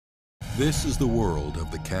This is the world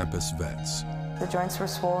of the campus vets. The joints were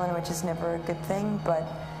swollen, which is never a good thing, but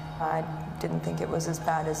I didn't think it was as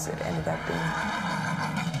bad as it ended up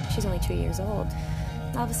being. She's only 2 years old.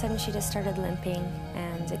 All of a sudden, she just started limping,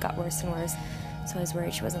 and it got worse and worse. So I was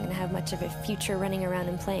worried she wasn't going to have much of a future running around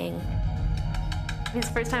and playing. It's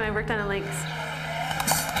the first time I worked on a lynx.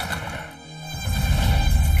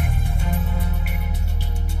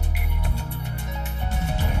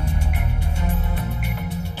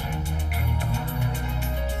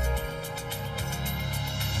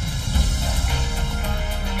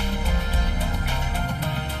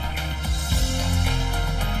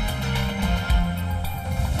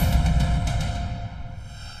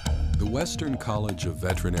 The Western College of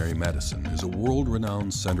Veterinary Medicine is a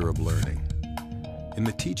world-renowned center of learning. In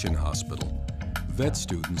the teaching hospital, vet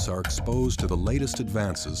students are exposed to the latest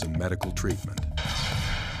advances in medical treatment.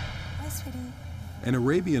 Hi, sweetie. An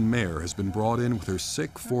Arabian mare has been brought in with her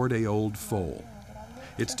sick 4-day-old foal.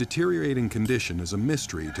 Its deteriorating condition is a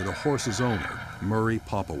mystery to the horse's owner, Murray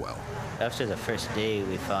Popplewell. After the first day,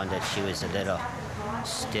 we found that she was a little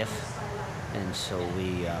stiff. And so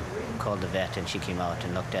we called the vet, and she came out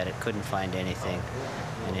and looked at it, couldn't find anything.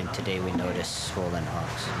 And then today we noticed swollen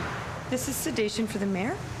hocks. This is sedation for the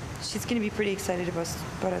mare. She's going to be pretty excited about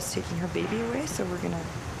us taking her baby away, so we're going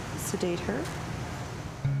to sedate her.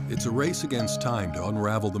 It's a race against time to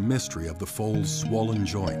unravel the mystery of the foal's swollen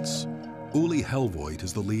joints. Uli Helvoet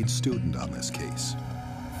is the lead student on this case.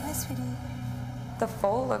 Hi, sweetie. The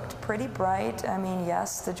foal looked pretty bright. I mean,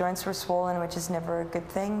 yes, the joints were swollen, which is never a good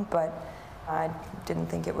thing, but I didn't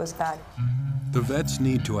think it was bad. The vets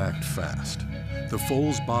need to act fast. The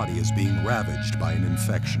foal's body is being ravaged by an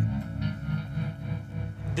infection.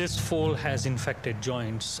 This foal has infected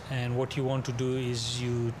joints, and what you want to do is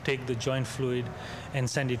you take the joint fluid and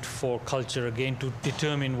send it for culture again to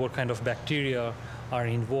determine what kind of bacteria are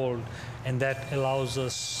involved, and that allows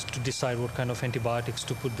us to decide what kind of antibiotics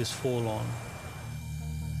to put this foal on.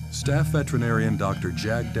 Staff veterinarian Dr.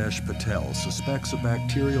 Jagdesh Patel suspects a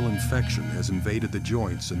bacterial infection has invaded the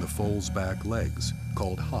joints in the foal's back legs,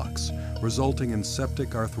 called hocks, resulting in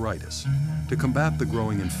septic arthritis. To combat the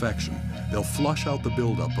growing infection, they'll flush out the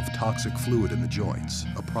buildup of toxic fluid in the joints,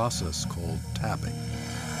 a process called tapping.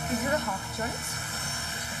 These are the hock joints,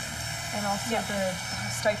 and also the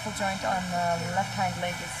stifle joint on the left hind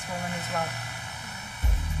leg is swollen as well.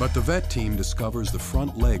 But the vet team discovers the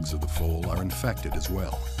front legs of the foal are infected as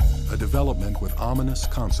well, a development with ominous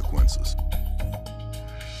consequences.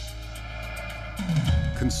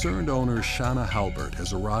 Concerned owner Shanna Halbert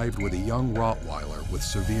has arrived with a young Rottweiler with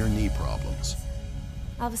severe knee problems.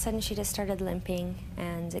 All of a sudden, she just started limping,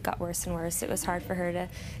 and it got worse and worse. It was hard for her to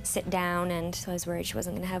sit down, and so I was worried she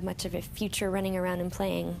wasn't going to have much of a future running around and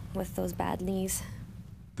playing with those bad knees.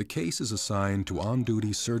 The case is assigned to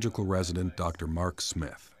on-duty surgical resident Dr. Mark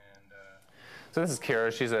Smith. So this is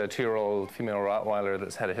Kira. She's a 2-year-old female Rottweiler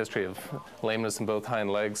that's had a history of lameness in both hind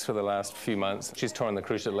legs for the last few months. She's torn the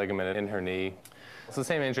cruciate ligament in her knee. It's the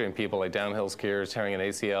same injury in people like downhill skiers tearing an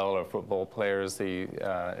ACL, or football players.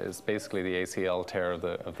 Is basically the ACL tear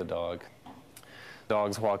of the dog.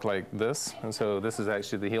 Dogs walk like this, and so this is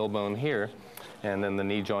actually the heel bone here, and then the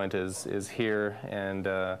knee joint is here, and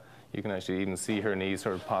you can actually even see her knee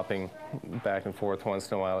sort of popping back and forth once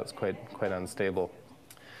in a while. It's quite unstable.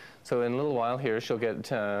 So in a little while here, she'll get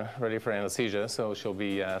ready for anesthesia, so she'll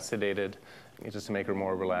be sedated just to make her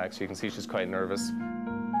more relaxed. You can see she's quite nervous.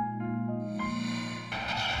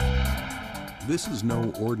 This is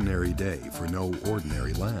no ordinary day for no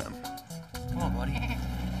ordinary lamb. Come on, buddy.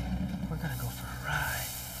 We're gonna go for a ride.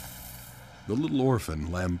 The little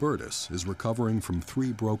orphan, Lambertus, is recovering from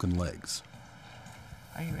 3 broken legs.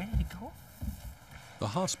 Are you ready to go? The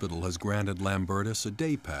hospital has granted Lambertus a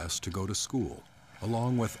day pass to go to school,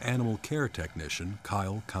 along with animal care technician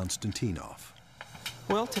Kyle Konstantinov.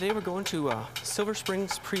 Well, today we're going to Silver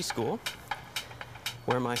Springs Preschool,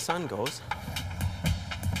 where my son goes.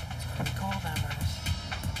 Pretty cool, Lambertus.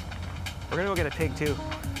 We're gonna go get a pig too.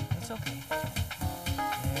 It's okay.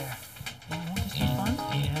 Yeah. Won't this be fun?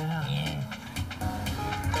 Yeah.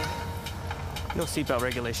 No seatbelt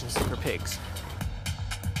regulations for pigs.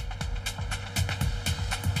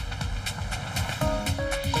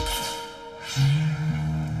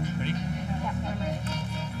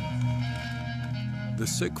 The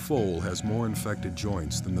sick foal has more infected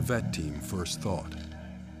joints than the vet team first thought.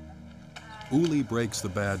 Uli breaks the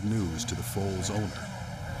bad news to the foal's owner.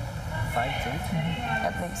 5 teeth,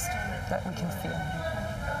 at least, that we can feel.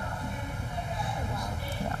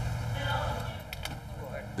 Yeah.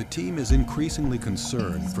 The team is increasingly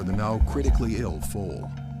concerned for the now critically ill foal.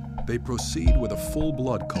 They proceed with a full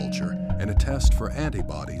blood culture and a test for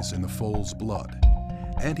antibodies in the foal's blood.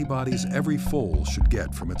 Antibodies every foal should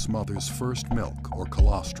get from its mother's first milk or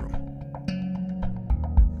colostrum.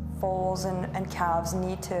 Foals and calves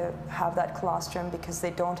need to have that colostrum because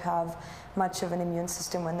they don't have much of an immune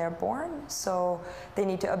system when they're born, so they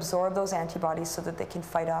need to absorb those antibodies so that they can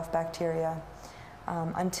fight off bacteria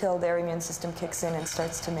until their immune system kicks in and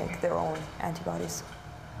starts to make their own antibodies.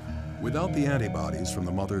 Without the antibodies from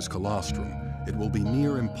the mother's colostrum, it will be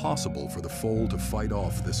near impossible for the foal to fight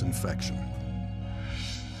off this infection.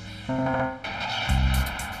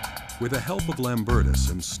 With the help of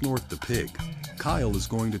Lambertus and Snort the pig, Kyle is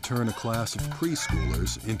going to turn a class of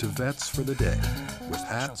preschoolers into vets for the day, with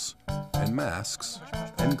hats and masks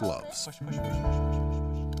and gloves.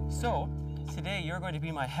 So, today you're going to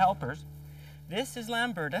be my helpers. This is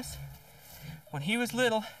Lambertus. When he was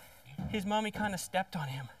little, his mommy kind of stepped on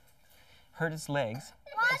him, hurt his legs.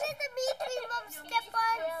 Why did the meat step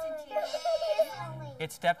on?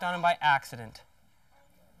 It stepped on him by accident.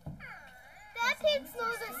 That pig's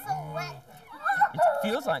nose is so wet. It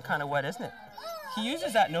feels like kind of wet, isn't it? He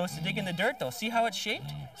uses that nose to dig in the dirt, though. See how it's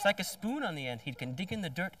shaped? It's like a spoon on the end. He can dig in the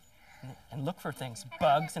dirt and look for things,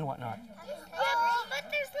 bugs and whatnot. Oh, but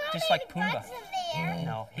there's not just any like Pumbaa. bugs in there.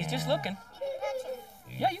 No, he's just looking.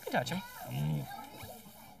 Yeah, you can touch him.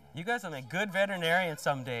 You guys will make good veterinarians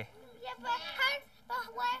someday. Yeah, but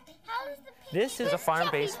how is the pig? This is a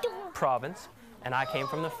farm-based province, and I came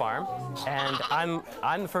from the farm, and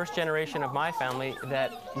I'm the first generation of my family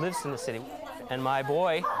that lives in the city, and my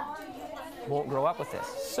boy won't grow up with this.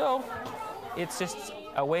 So it's just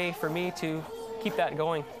a way for me to keep that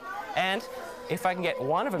going. And if I can get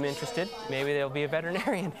one of them interested, maybe they'll be a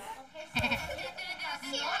veterinarian.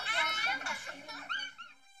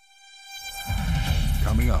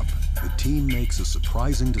 Coming up, the team makes a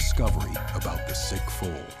surprising discovery about the sick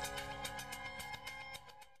foal.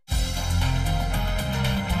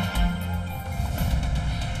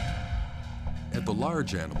 At the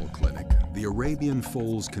large animal clinic, the Arabian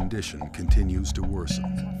foal's condition continues to worsen.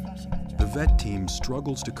 The vet team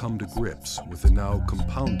struggles to come to grips with the now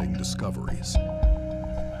compounding discoveries.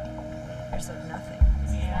 There's like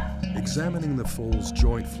nothing. Examining the foal's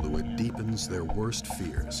joint fluid deepens their worst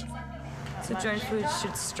fears. So joint fluid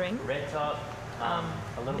should string. It's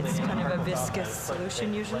kind of a viscous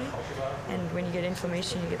solution usually, and when you get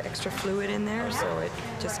inflammation, you get extra fluid in there, so it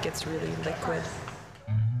just gets really liquid.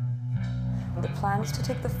 The plan is to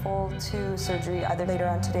take the foal to surgery either later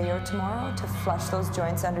on today or tomorrow to flush those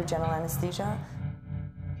joints under general anesthesia.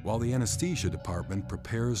 While the anesthesia department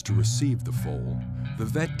prepares to receive the foal, the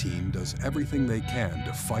vet team does everything they can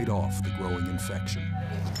to fight off the growing infection.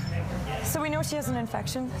 So we know she has an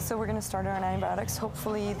infection, so we're going to start her on antibiotics.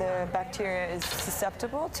 Hopefully the bacteria is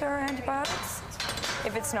susceptible to our antibiotics.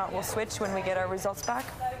 If it's not, we'll switch when we get our results back.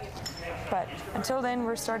 But until then,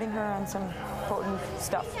 we're starting her on some potent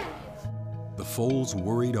stuff. The foal's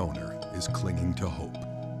worried owner is clinging to hope.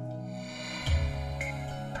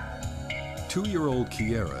 2-year-old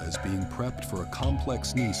Kiera is being prepped for a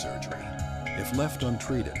complex knee surgery. If left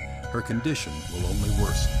untreated, her condition will only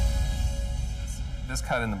worsen. This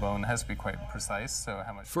cut in the bone has to be quite precise, so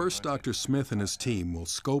how much... First, Dr. Smith and his team will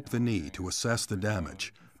scope the knee to assess the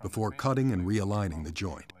damage before cutting and realigning the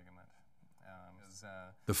joint.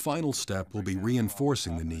 The final step will be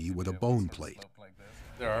reinforcing the knee with a bone plate.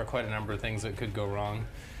 There are quite a number of things that could go wrong.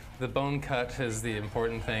 The bone cut is the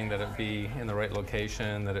important thing, that it be in the right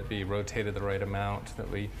location, that it be rotated the right amount, that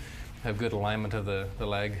we have good alignment of the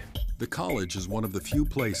leg. The college is one of the few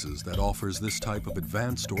places that offers this type of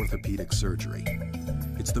advanced orthopedic surgery.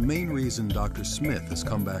 It's the main reason Dr. Smith has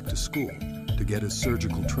come back to school, to get his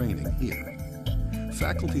surgical training here.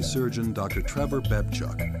 Faculty surgeon Dr. Trevor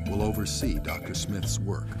Bebchuk will oversee Dr. Smith's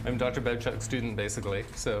work. I'm Dr. Bebchuk's student, basically,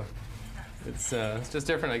 so it's just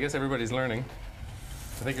different. I guess everybody's learning.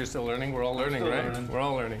 I think you're still learning. We're all learning, right? Learning. We're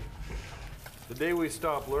all learning. The day we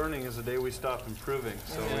stop learning is the day we stop improving.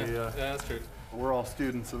 So yeah, that's true. We're all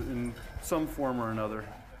students in some form or another.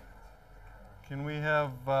 Can we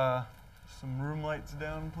have some room lights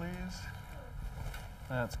down, please?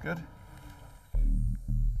 That's good.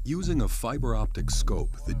 Using a fiber optic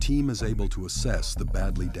scope, the team is able to assess the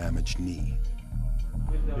badly damaged knee.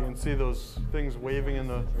 You can see those things waving in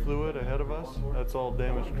the fluid ahead of us. That's all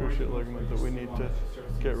damaged cruciate ligament that we need to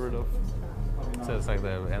get rid of. So it's like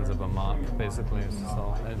the ends of a mop, basically. It's just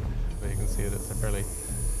all, but you can see it. It's a fairly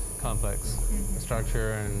complex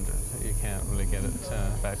structure, and you can't really get it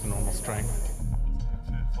back to normal strength.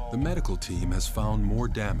 The medical team has found more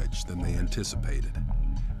damage than they anticipated.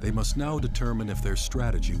 They must now determine if their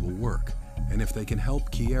strategy will work and if they can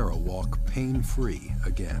help Kiera walk pain-free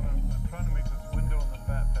again. I'm trying to make this window in the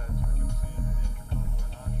fat pad so we can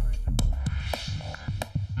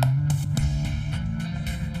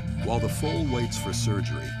While the foal waits for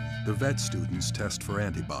surgery, the vet students test for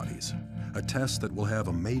antibodies, a test that will have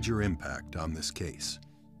a major impact on this case.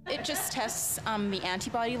 It just tests the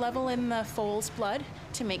antibody level in the foal's blood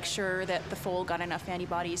to make sure that the foal got enough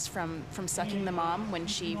antibodies from sucking the mom when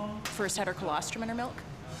she first had her colostrum in her milk.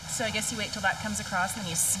 So I guess you wait till that comes across and then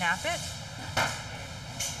you snap it.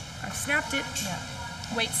 I've snapped it. Yeah.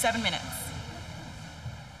 Wait 7 minutes.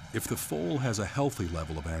 If the foal has a healthy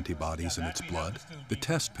level of antibodies in its blood, the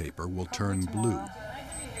test paper will turn blue.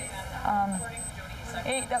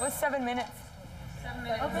 8, that was 7 minutes.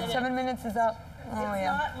 7 minutes is up. Oh, it's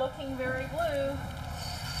not looking very blue.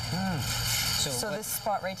 So this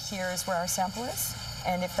spot right here is where our sample is.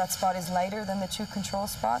 And if that spot is lighter than the 2 control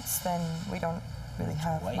spots, then we don't really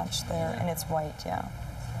have much there. And it's white, yeah.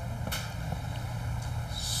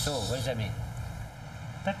 So what does that mean?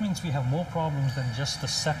 That means we have more problems than just the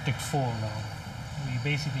septic foal now. We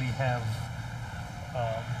basically have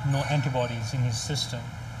no antibodies in his system.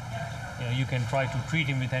 You know, you can try to treat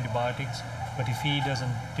him with antibiotics, but if he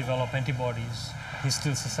doesn't develop antibodies, he's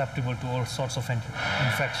still susceptible to all sorts of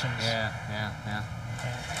infections. Yeah.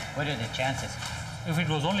 What are the chances? If it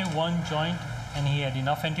was only one joint and he had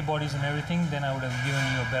enough antibodies and everything, then I would have given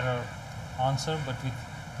you a better answer. But with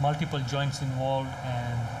multiple joints involved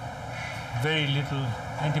and very little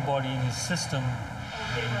antibody in his system,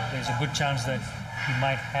 there's a good chance that he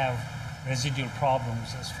might have residual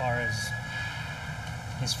problems as far as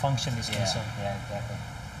his function is concerned. Yeah, exactly.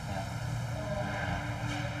 Yeah.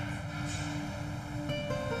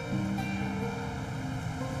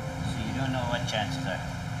 So you don't know what chances are.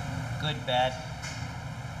 Good, bad?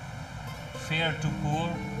 Fair to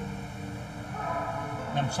poor.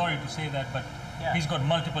 I'm sorry to say that, but he's got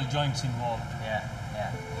multiple joints involved. Yeah.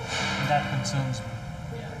 And that concerns me.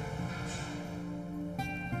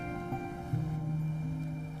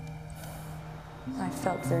 I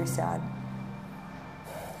felt very sad.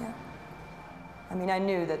 Yeah. I mean, I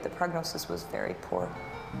knew that the prognosis was very poor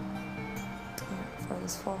for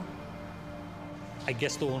this foal. I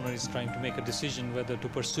guess the owner is trying to make a decision whether to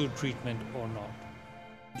pursue treatment or not.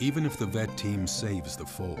 Even if the vet team saves the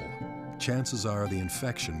foal, chances are the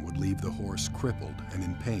infection would leave the horse crippled and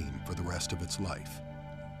in pain for the rest of its life.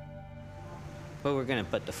 Well, we're going to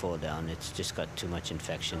put the foal down. It's just got too much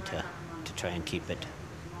infection to try and keep it.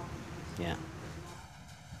 Yeah.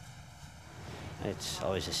 It's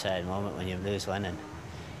always a sad moment when you lose one,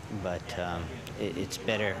 but it's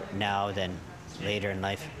better now than later in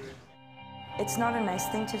life. It's not a nice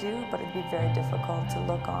thing to do, but it'd be very difficult to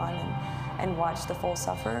look on and watch the foal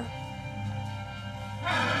suffer.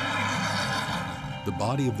 The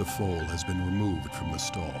body of the foal has been removed from the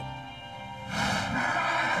stall.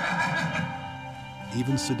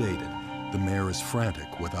 Even sedated, the mare is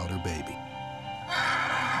frantic without her baby.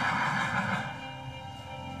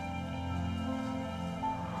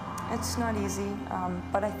 It's not easy,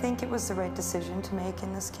 but I think it was the right decision to make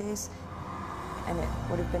in this case. And it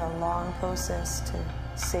would have been a long process to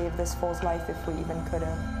save this foal's life if we even could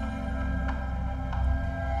have.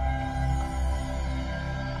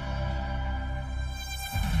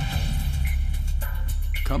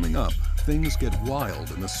 Coming up, things get wild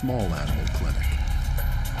in the small animal clinic.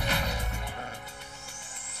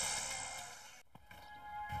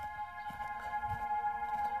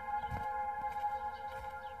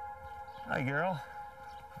 Hi, girl.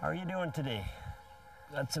 How are you doing today?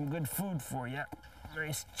 Got some good food for you.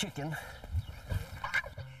 Nice chicken.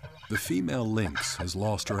 The female lynx has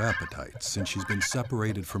lost her appetite since she's been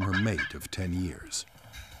separated from her mate of 10 years.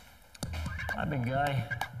 Hi, big guy.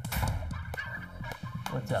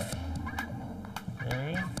 What's up?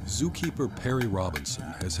 Hey? Zookeeper Perry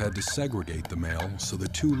Robinson has had to segregate the male so the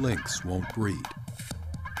 2 lynx won't breed.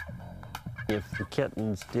 If the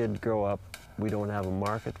kittens did grow up, we don't have a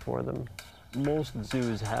market for them. Most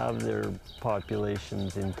zoos have their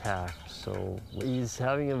populations intact, so he's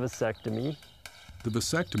having a vasectomy. The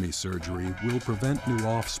vasectomy surgery will prevent new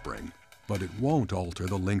offspring, but it won't alter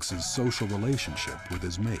the lynx's social relationship with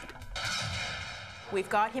his mate. We've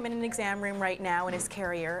got him in an exam room right now in his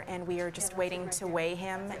carrier, and we are just waiting to weigh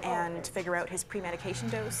him and figure out his pre-medication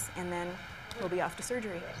dose, and then we'll be off to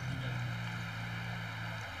surgery.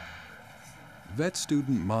 Vet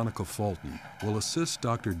student Monica Fulton will assist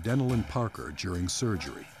Dr. Denelyn Parker during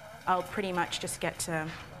surgery. I'll pretty much just get to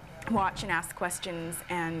watch and ask questions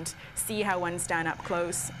and see how one's done up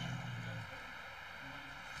close.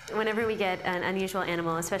 Whenever we get an unusual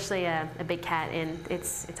animal, especially a big cat in,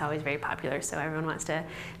 it's always very popular, so everyone wants to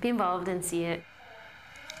be involved and see it.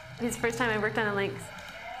 It's the first time I worked on a lynx.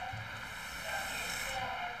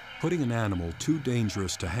 Putting an animal too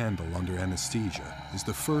dangerous to handle under anesthesia is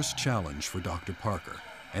the first challenge for Dr. Parker.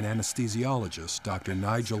 and anesthesiologist Dr.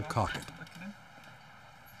 Nigel Cockett.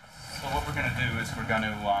 So what we're going to do is we're going to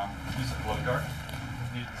use a blow dart.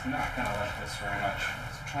 He's not going to like this very much.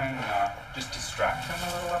 So try and just distract him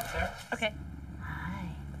a little up there. Okay. Hi.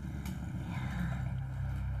 Yeah.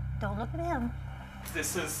 Don't look at him.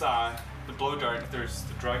 This is the blow dart. There's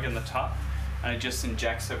the drug in the top, and it just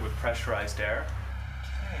injects it with pressurized air.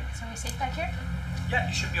 Okay. So are we safe back here? Yeah,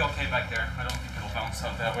 you should be okay back there. I don't think it'll bounce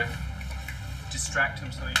out that way. Distract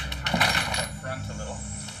him so you can turn him up front a little.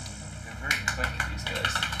 They're very quick, these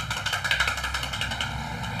guys.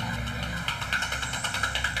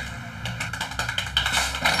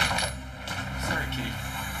 Sorry, kitty.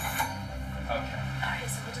 Okay. Alright,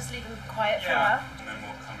 so we'll just leave him quiet for a Yeah, while. and then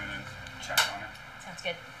we'll come in and check on it. Sounds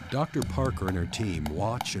good. Dr. Parker and her team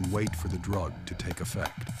watch and wait for the drug to take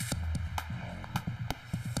effect.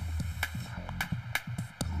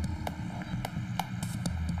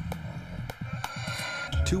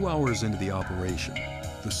 Two hours into the operation,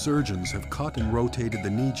 the surgeons have cut and rotated the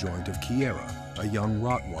knee joint of Kiera, a young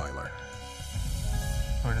Rottweiler.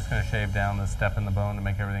 We're just going to shave down the step in the bone to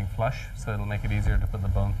make everything flush, so it'll make it easier to put the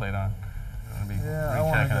bone plate on. Yeah, I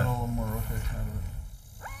want to get a little more rotation out of it.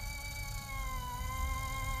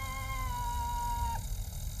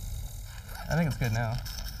 I think it's good now.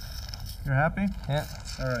 You're happy? Yeah.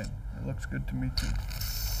 All right, it looks good to me too.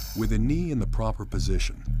 With a knee in the proper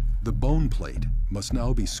position, the bone plate must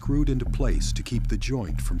now be screwed into place to keep the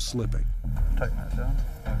joint from slipping. Tighten that down.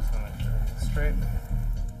 I just want to make sure it's straight.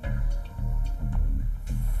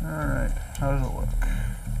 All right, how does it look?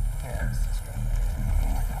 Yeah, it's straight.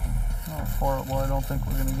 Not far. Well, I don't think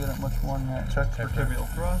we're going to get it much more than that. Check for tibial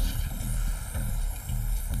thrust.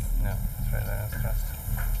 No, it's right there. That's thrust.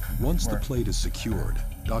 Once the plate is secured,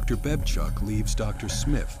 Dr. Bebchuk leaves Dr.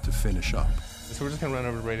 Smith to finish up. So we're just going to run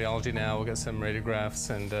over to radiology now. We'll get some radiographs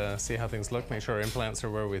and see how things look, make sure our implants are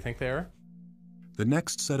where we think they are. The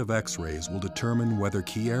next set of x-rays will determine whether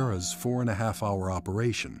Kiera's 4.5-hour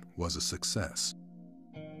operation was a success.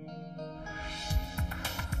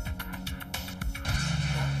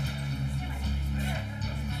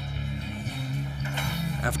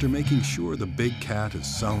 After making sure the big cat is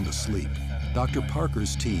sound asleep, Dr.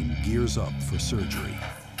 Parker's team gears up for surgery.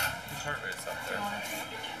 His heart rate's up there.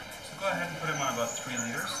 So go ahead and put him on about 3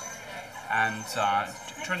 liters and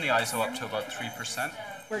turn the ISO up to about 3%.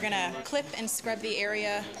 We're going to clip and scrub the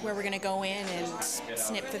area where we're going to go in and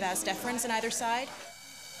snip the vas deferens on either side.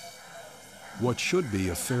 What should be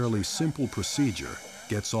a fairly simple procedure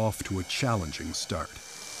gets off to a challenging start.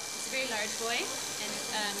 It's a very large boy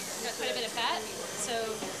and got quite a bit of fat, so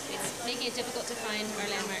it's making it difficult to find our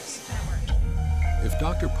landmarks. If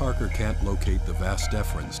Dr. Parker can't locate the vas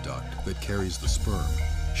deferens duct that carries the sperm,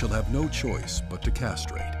 she'll have no choice but to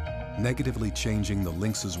castrate, negatively changing the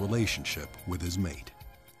lynx's relationship with his mate.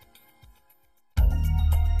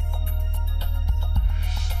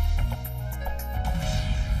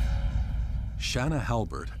 Shanna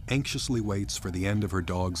Halbert anxiously waits for the end of her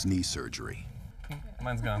dog's knee surgery.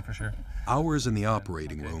 Mine's gone for sure. Hours in the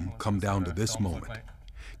operating room come down to this moment.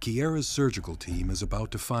 Kiera's surgical team is about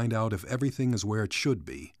to find out if everything is where it should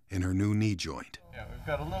be in her new knee joint. Yeah, we've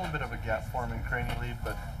got a little bit of a gap forming cranially,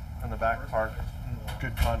 but on the back part,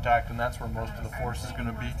 good contact, and that's where most of the force is going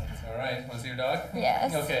to be. All right, want to see your dog?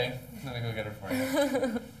 Yes. Okay, let me go get her for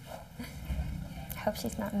you. I hope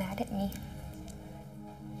she's not mad at me.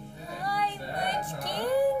 Hi, Munchkin.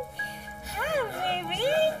 Hi, baby.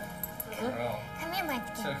 Come here,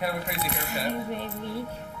 Munchkin. So kind of a crazy haircut. Hi, baby.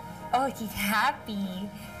 Oh, she's happy.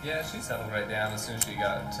 Yeah, she settled right down as soon as she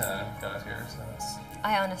got here. So it's...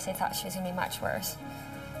 I honestly thought she was going to be much worse.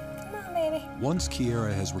 Come on, baby. Once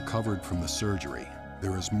Kiera has recovered from the surgery,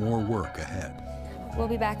 there is more work ahead. We'll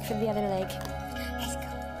be back for the other leg. Let's go.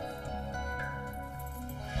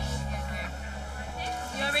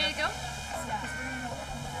 You all ready to go?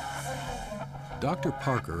 Dr.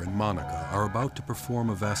 Parker and Monica are about to perform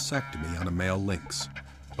a vasectomy on a male lynx,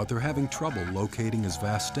 but they're having trouble locating his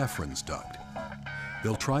vas deferens duct.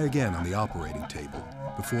 They'll try again on the operating table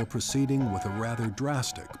before proceeding with a rather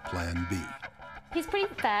drastic plan B. He's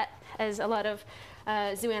pretty fat, as a lot of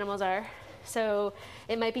zoo animals are, so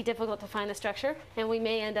it might be difficult to find the structure, and we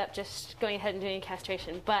may end up just going ahead and doing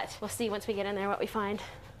castration, but we'll see once we get in there what we find.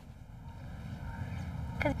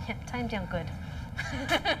 Because timed him good.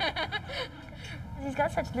 He's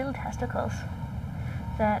got such little testicles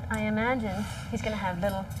that I imagine he's going to have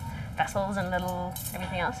little vessels and little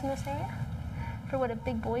everything else in this area for what a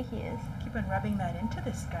big boy he is. Keep on rubbing that into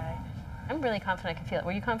this guy. I'm really confident I can feel it.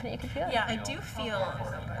 Were you confident you could feel it? Yeah, I do feel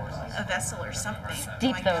a vessel or something.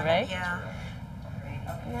 Deep though, right? Yeah.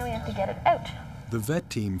 Now we have to get it out. The vet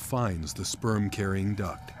team finds the sperm-carrying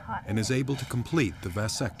duct and is able to complete the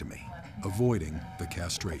vasectomy, avoiding the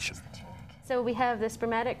castration. So we have the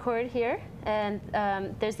spermatic cord here, and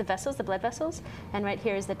there's the vessels, the blood vessels, and right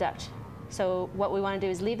here is the duct. So what we want to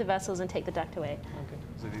do is leave the vessels and take the duct away. Okay.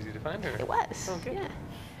 Was it easy to find? Or? It was. Okay. Yeah.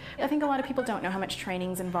 I think a lot of people don't know how much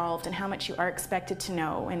training's involved and how much you are expected to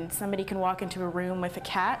know. And somebody can walk into a room with a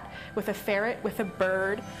cat, with a ferret, with a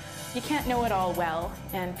bird. You can't know it all well,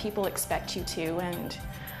 and people expect you to, and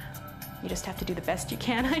you just have to do the best you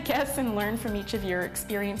can, I guess, and learn from each of your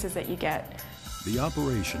experiences that you get. The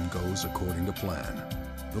operation goes according to plan.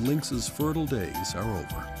 The lynx's fertile days are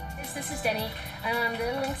over. This is Denny.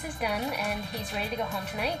 The lynx is done, and he's ready to go home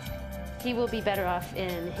tonight. He will be better off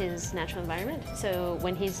in his natural environment, so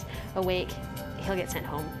when he's awake, he'll get sent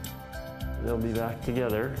home. They'll be back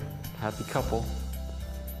together, happy couple,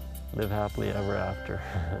 live happily ever after.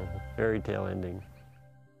 Fairy tale ending.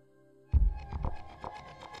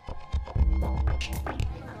 Oh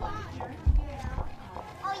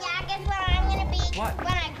yeah, guess what I'm gonna be when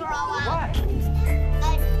I grow up? What?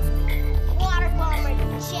 A water bomber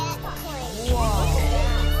jet plane. Whoa.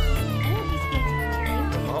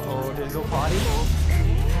 Uh-oh, did it go potty?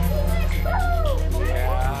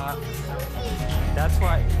 Yeah. That's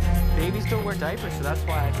why babies don't wear diapers, so that's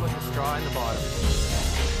why I put the straw in the bottom.